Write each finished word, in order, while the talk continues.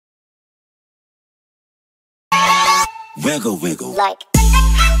Wiggle, wiggle. Like.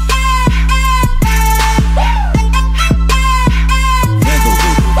 Wiggle,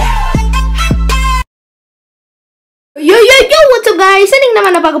 wiggle. Yo, what's up guys? இன்னைக்கு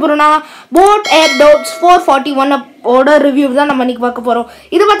நம்ம என்ன பார்க்க போறோம்னா Boat Airdopes 441 ஓட ரிவ்யூ தான் நம்ம இன்னைக்கு பார்க்க போறோம்.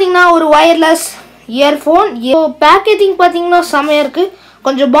 இது பாத்தீங்கன்னா ஒரு வயர்லெஸ் இயர்ஃபோன். பேக்கேஜிங் பாத்தீங்கன்னா செமையா இருக்கு.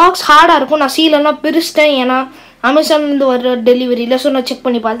 கொஞ்சம் பாக்ஸ் ஹார்டா இருக்கும். நான் சீலெல்லாம் பிரிச்சிட்டேன் ஏன்னா அமேசான்ல இருந்து வர டெலிவரியில ஸோ நான் செக்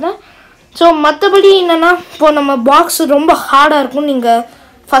பண்ணி பார்த்தேன். ஸோ மற்றபடி என்னென்னா இப்போ நம்ம பாக்ஸ் ரொம்ப ஹார்டாக இருக்கும். நீங்கள்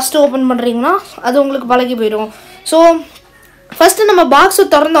ஃபஸ்ட்டு ஓப்பன் பண்ணுறீங்கன்னா அது உங்களுக்கு பழகி போயிடும். ஸோ ஃபஸ்ட்டு நம்ம பாக்ஸை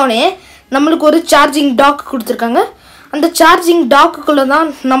திறந்தோடனே நம்மளுக்கு ஒரு சார்ஜிங் டாக் கொடுத்துருக்காங்க. அந்த சார்ஜிங் டாக்குக்குள்ளே தான்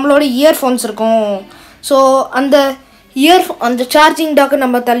நம்மளோட இயர்ஃபோன்ஸ் இருக்கும். ஸோ அந்த சார்ஜிங் டாக்கை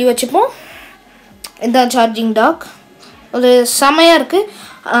நம்ம தள்ளி வச்சுப்போம். இதுதான் சார்ஜிங் டாக். ஒரு செமையாக இருக்குது.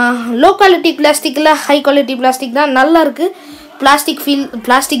 லோ குவாலிட்டி பிளாஸ்டிக் இல்லை, ஹை குவாலிட்டி பிளாஸ்டிக் தான். நல்லா இருக்குது.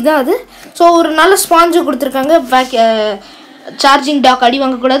 பிளாஸ்டிக் தான் அது. ஸோ ஒரு நல்ல ஸ்பாஞ்சு கொடுத்துருக்காங்க. சார்ஜிங் டாக் அடி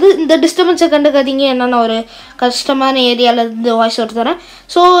வாங்கக்கூடாது. இந்த டிஸ்டர்பன்ஸை கண்டுக்காதீங்க. என்னென்னா ஒரு கஷ்டமான ஏரியாவிலேருந்து வாய்ஸ் ஓட்டு தரேன்.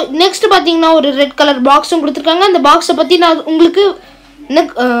 ஸோ நெக்ஸ்ட் பார்த்தீங்கன்னா ஒரு ரெட் கலர் பாக்ஸும் கொடுத்துருக்காங்க. அந்த பாக்ஸை பற்றி நான் உங்களுக்கு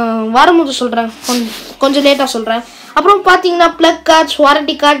வரும்போது சொல்கிறேன், கொஞ்சம் லேட்டாக சொல்கிறேன். அப்புறம் பார்த்தீங்கன்னா plug cards,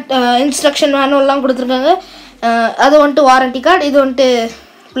 warranty card, instruction மேனுவல்லாம் கொடுத்துருக்காங்க. அது வந்துட்டு வாரண்டி கார்டு, இது வந்துட்டு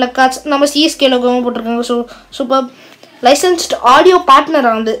ப்ளக் கார்ட்ஸ். நம்ம சிஎஸ்கே லோகோவும் போட்டிருக்காங்க. So super. Licensed audio partner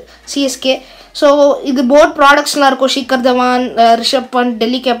வந்து சிஎஸ்கே. ஸோ இது போட் ப்ராடக்ட்ஸ்லாம் இருக்கும். ஷிகர் தவான், ரிஷப் பண்ட்,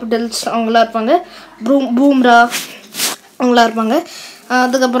 டெல்லி கேபிட்டல்ஸ் அவங்களாம் இருப்பாங்க. பூம்ரா அவங்களாம் இருப்பாங்க.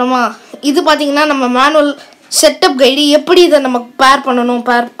 அதுக்கப்புறமா இது பார்த்திங்கன்னா நம்ம மேனுவல் செட்டப் கைடு, எப்படி இதை நம்ம பேர் பண்ணணும்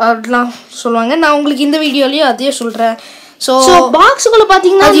அப்படிலாம் சொல்லுவாங்க. நான் உங்களுக்கு இந்த வீடியோலையும் அதையே சொல்கிறேன். ஸோ பாக்ஸுக்குள்ளே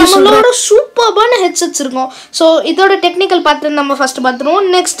பார்த்தீங்கன்னா நம்மளோட சூப்பர்பான ஹெட்செட்ஸ் இருக்கும். ஸோ இதோட டெக்னிக்கல் பார்த்து நம்ம ஃபஸ்ட்டு பார்த்துருவோம்.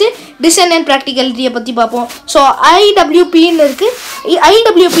 நெக்ஸ்ட்டு டிசைன் அண்ட் ப்ராக்டிகலிட்டியை பற்றி பார்ப்போம். ஸோ ஐடபிள்யூபின்னு இருக்குது.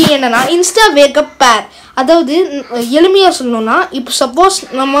 ஐடபிள்யூபி என்னென்னா இன்ஸ்டா வேக்கப் பேர். அதாவது எளிமையாக சொல்லணும்னா, இப்போ சப்போஸ்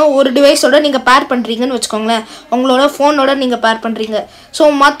நம்ம ஒரு டிவைஸோட நீங்கள் பேர் பண்ணுறீங்கன்னு வச்சுக்கோங்களேன். உங்களோட ஃபோனோட நீங்கள் பேர் பண்ணுறீங்க. ஸோ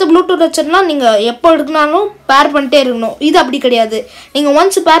மற்ற ப்ளூடூத் வச்சுருந்தா நீங்கள் எப்போ எடுக்கனாலும் பேர் பண்ணிட்டே இருக்கணும். இது அப்படி கிடையாது. நீங்கள்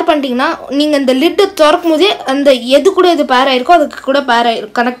ஒன்ஸ் பேர் பண்ணிட்டீங்கன்னா நீங்கள் இந்த லிட்டை திறக்கும் போதே அந்த எது கூட இது பேர் ஆகிருக்கோ அதுக்கு கூட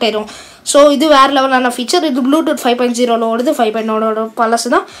கனெக்ட் ஆயிரும். ஸோ இது வேறு லெவலான ஃபீச்சர். இது ப்ளூடூத் 5.0 ஓடுது. 5.0 பழசு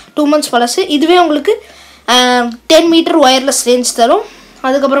தான், 2 months பழசு. இதுவே உங்களுக்கு 10 meter ஒயர்லெஸ் ரேஞ்ச் தரும்.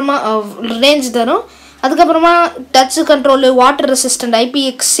 அதுக்கப்புறமா டச் கண்ட்ரோலு, வாட்டர் ரெசிஸ்டன்ட்,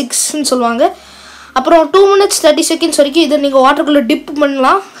 IPX6ன்னு சொல்லுவாங்க. அப்புறம் 2 minutes 30 seconds வரைக்கும் இதை நீங்கள் வாட்டருக்குள்ளே டிப்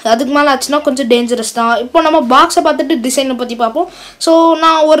பண்ணலாம். அதுக்கு மேலே ஆச்சுன்னா கொஞ்சம் டேஞ்சரஸ் தான். இப்போ நம்ம பாக்ஸை பார்த்துட்டு டிசைனை பற்றி பார்ப்போம். ஸோ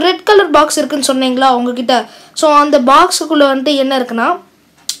நான் ஒரு ரெட் கலர் பாக்ஸ் இருக்குதுன்னு சொன்னீங்களா உங்ககிட்ட. ஸோ அந்த பாக்ஸுக்குள்ளே வந்துட்டு என்ன இருக்குன்னா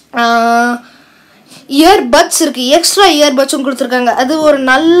இயர்பட்ஸ் இருக்குது. எக்ஸ்ட்ரா இயர்பட்ஸும் கொடுத்துருக்காங்க. அது ஒரு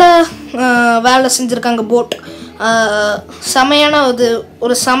நல்ல வேலை செஞ்சுருக்காங்க போட்.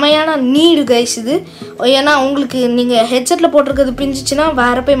 செமையான நீடு கைஸ் இது. ஏன்னா உங்களுக்கு நீங்கள் ஹெட்செட்டில் போட்டிருக்கிறது பிஞ்சிச்சுன்னா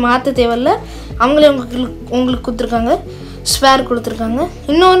வேறு போய் மாற்ற தேவையில்லை. அவங்களே உங்களுக்கு கொடுத்துருக்காங்க, ஸ்பேர் கொடுத்துருக்காங்க.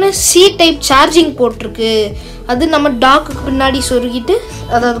 இன்னொன்று C டைப் சார்ஜிங் போட்டிருக்கு. அது நம்ம டாக்குக்கு பின்னாடி சொருகிட்டு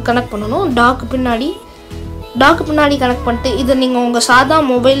அதாவது கனெக்ட் பண்ணணும். டாக்கு பின்னாடி கனெக்ட் பண்ணிட்டு இதை நீங்கள் உங்கள் சாதா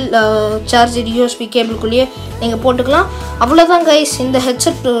மொபைல் சார்ஜர் USB கேபிள்குள்ளேயே நீங்கள் போட்டுக்கலாம். அவ்வளோதான் கைஸ். இந்த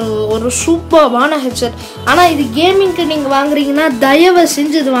ஹெட்செட் ஒரு சூப்பர்பான ஹெட்செட். ஆனால் இது கேமிங்க்கு நீங்கள் வாங்குறீங்கன்னா தயவு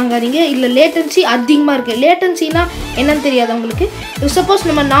செஞ்சு இது வாங்காதீங்க. இல்லை லேட்டன்சி அதிகமாக இருக்குது. லேட்டன்சினா என்னன்னு தெரியாது உங்களுக்கு. சப்போஸ்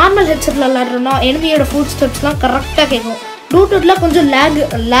நம்ம நார்மல் ஹெட்செட்டில் விளாட்றோன்னா எனிமியோட ஃபுட் ஸ்டெப்ஸ்லாம் கரெக்டாக கேட்கும். ப்ளூடூத்தில் கொஞ்சம்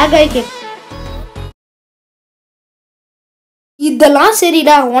லேக் ஆகி கேட்கும். இதெல்லாம்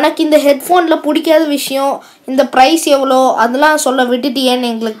சரிடா, உனக்கு இந்த ஹெட்ஃபோனில் பிடிக்காத விஷயம் இந்த ப்ரைஸ் எவ்வளோ அதெல்லாம் சொல்ல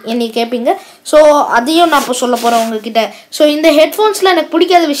விட்டுட்டியேன்னு என்னை கேட்பீங்க. ஸோ அதையும் நான் இப்போ சொல்ல போகிறேன் உங்ககிட்ட. ஸோ இந்த ஹெட்ஃபோன்ஸில் எனக்கு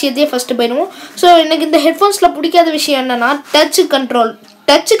பிடிக்காத விஷயத்தையே ஃபஸ்ட்டு போயிடுவோம். ஸோ எனக்கு இந்த ஹெட்ஃபோன்ஸில் பிடிக்காத விஷயம் என்னென்னா டச் கண்ட்ரோல்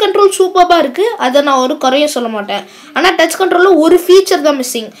சூப்பராக இருக்குது. அதை நான் ஒரு குறையும் சொல்ல மாட்டேன். ஆனால் டச் கண்ட்ரோலில் ஒரு ஃபீச்சர் தான்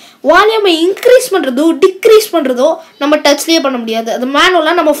மிஸ்ஸிங். வால்யூமை இன்க்ரீஸ் பண்ணுறதோ டிக்ரீஸ் பண்ணுறதோ நம்ம டச்லேயே பண்ண முடியாது. அது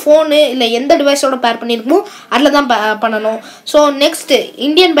மேனுவலாக நம்ம ஃபோனு இல்லை எந்த டிவைஸோட பேர் பண்ணியிருக்கோமோ அதில் தான் பண்ணணும். ஸோ நெக்ஸ்ட்டு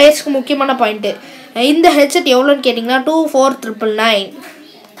இந்தியன் பையர்ஸ்க்கு முக்கியமான பாயிண்ட்டு, இந்த ஹெட்செட் எவ்வளோன்னு கேட்டிங்கன்னா 24,999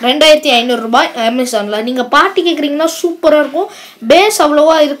 2500 அமேசானில். நீங்கள் பார்ட்டி கேட்குறீங்கன்னா சூப்பராக இருக்கும். பேஸ்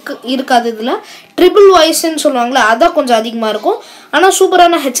அவ்வளோவா இருக்காது. இதில் ட்ரிபிள் வாய்ஸ்ன்னு சொல்லுவாங்களே அதான் கொஞ்சம் அதிகமாக இருக்கும். ஆனால்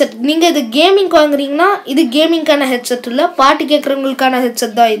சூப்பரான ஹெட்செட். நீங்கள் இது கேமிங் வாங்குறீங்கன்னா இது கேமிங்கான ஹெட்செட் இல்லை, பார்ட்டி கேட்குறவங்களுக்கான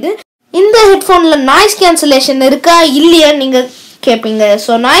ஹெட்செட் தான் இது. இந்த ஹெட்ஃபோனில் நாய்ஸ் கேன்சலேஷன் இருக்கா இல்லையா நீங்கள் கேட்பீங்க.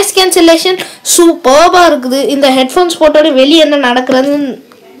 ஸோ நாய்ஸ் கேன்சலேஷன் சூப்பராக இருக்குது. இந்த ஹெட்ஃபோன்ஸ் போட்டோட வெளியே என்ன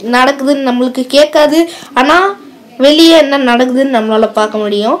நடக்குதுன்னு நம்மளுக்கு கேட்காது. ஆனால் வெளியே என்ன நடக்குதுன்னு நம்மளால் பார்க்க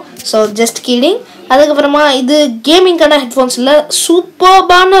முடியும். So just kidding. அதுக்கப்புறமா இது கேமிங்கான ஹெட்ஃபோன்ஸில்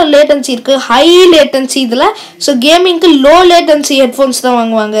சூப்பர்பான லேட்டன்சி இருக்குது, ஹை லேட்டன்சி இதில். ஸோ கேமிங்க்கு லோ லேட்டன்சி ஹெட்ஃபோன்ஸ் தான்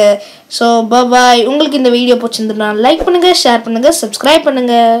வாங்குவாங்க. So bye. உங்களுக்கு இந்த வீடியோ பிடிச்சிருந்ததுன்னா லைக் பண்ணுங்கள், ஷேர் பண்ணுங்கள், சப்ஸ்கிரைப்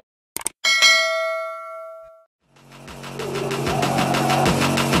பண்ணுங்கள்.